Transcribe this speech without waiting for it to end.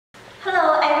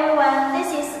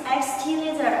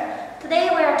Today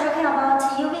we are talking about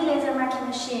UV laser marking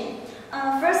machine.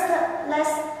 First, let's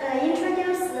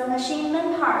introduce the machine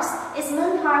main parts. Its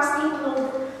main parts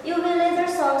include UV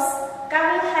laser source,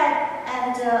 guiding head,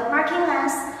 and marking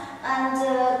lens, and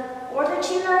water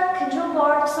chiller, control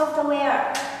board,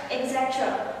 software,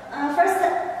 etc. First,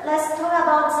 let's talk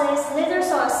about this laser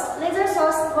source. Laser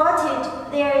source voltage,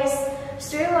 there is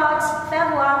 3 watt,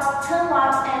 5 watt, 10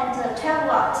 watt, and 12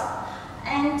 watt.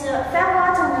 And 5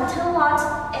 watt and 10 watt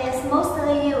is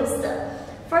mostly used.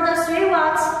 For the 3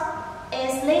 watt,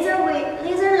 laser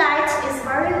light is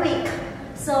very weak,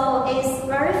 so it's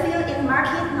very few in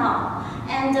market now.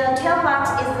 And 12 watt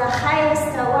is the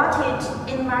highest wattage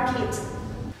in market.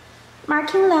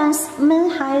 Marking lens main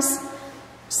height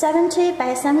 70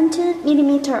 by 70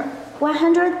 mm,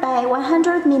 100 by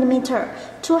 100 mm,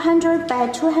 200 by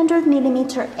 200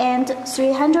 mm, and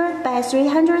 300 by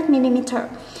 300 mm.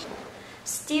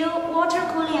 Still, water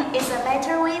cooling is a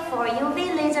better way for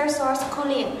UV laser source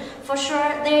cooling. For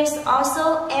sure, there is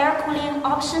also air cooling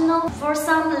optional for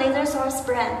some laser source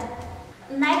brand.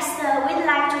 Next, we'd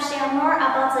like to share more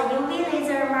about the UV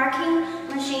laser marking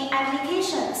machine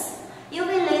applications.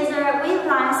 UV laser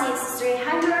wavelength is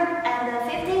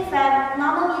 355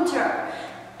 nanometer.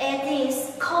 It is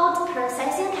cold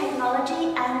processing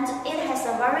technology and it has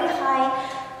a very high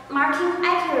marking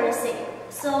accuracy.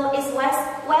 So it's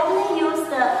widely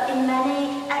used in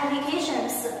many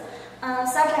applications,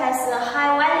 such as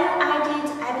high-value-added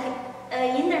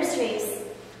industries,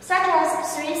 such as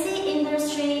 3C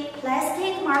industry,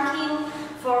 plastic marking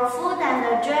for food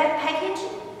and drug package,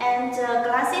 and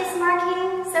glasses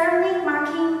marking, ceramic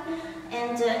marking,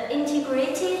 and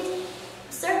integrated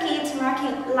circuit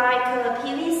marking like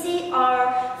PVC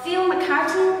or film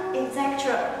cutting,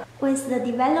 etc. With the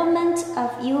development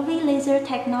of UV laser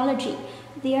technology,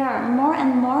 there are more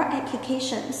and more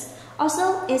applications.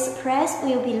 Also, its price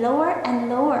will be lower and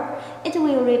lower. It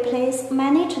will replace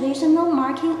many traditional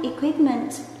marking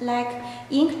equipment like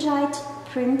inkjet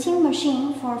printing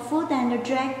machine for food and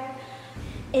drug.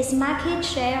 Its market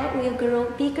share will grow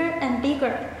bigger and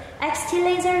bigger. XT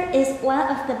Laser is one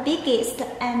of the biggest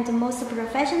and most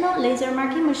professional laser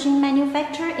marking machine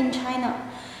manufacturer in China.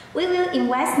 We will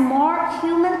invest more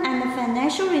human and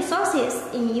financial resources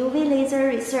in UV laser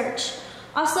research.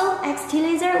 Also, XT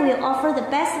Laser will offer the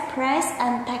best price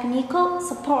and technical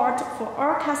support for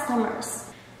all customers.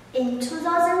 In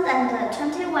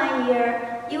 2021 year,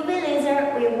 UV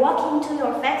laser will walk into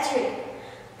your factory.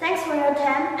 Thanks for your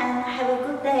time and have a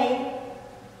good day.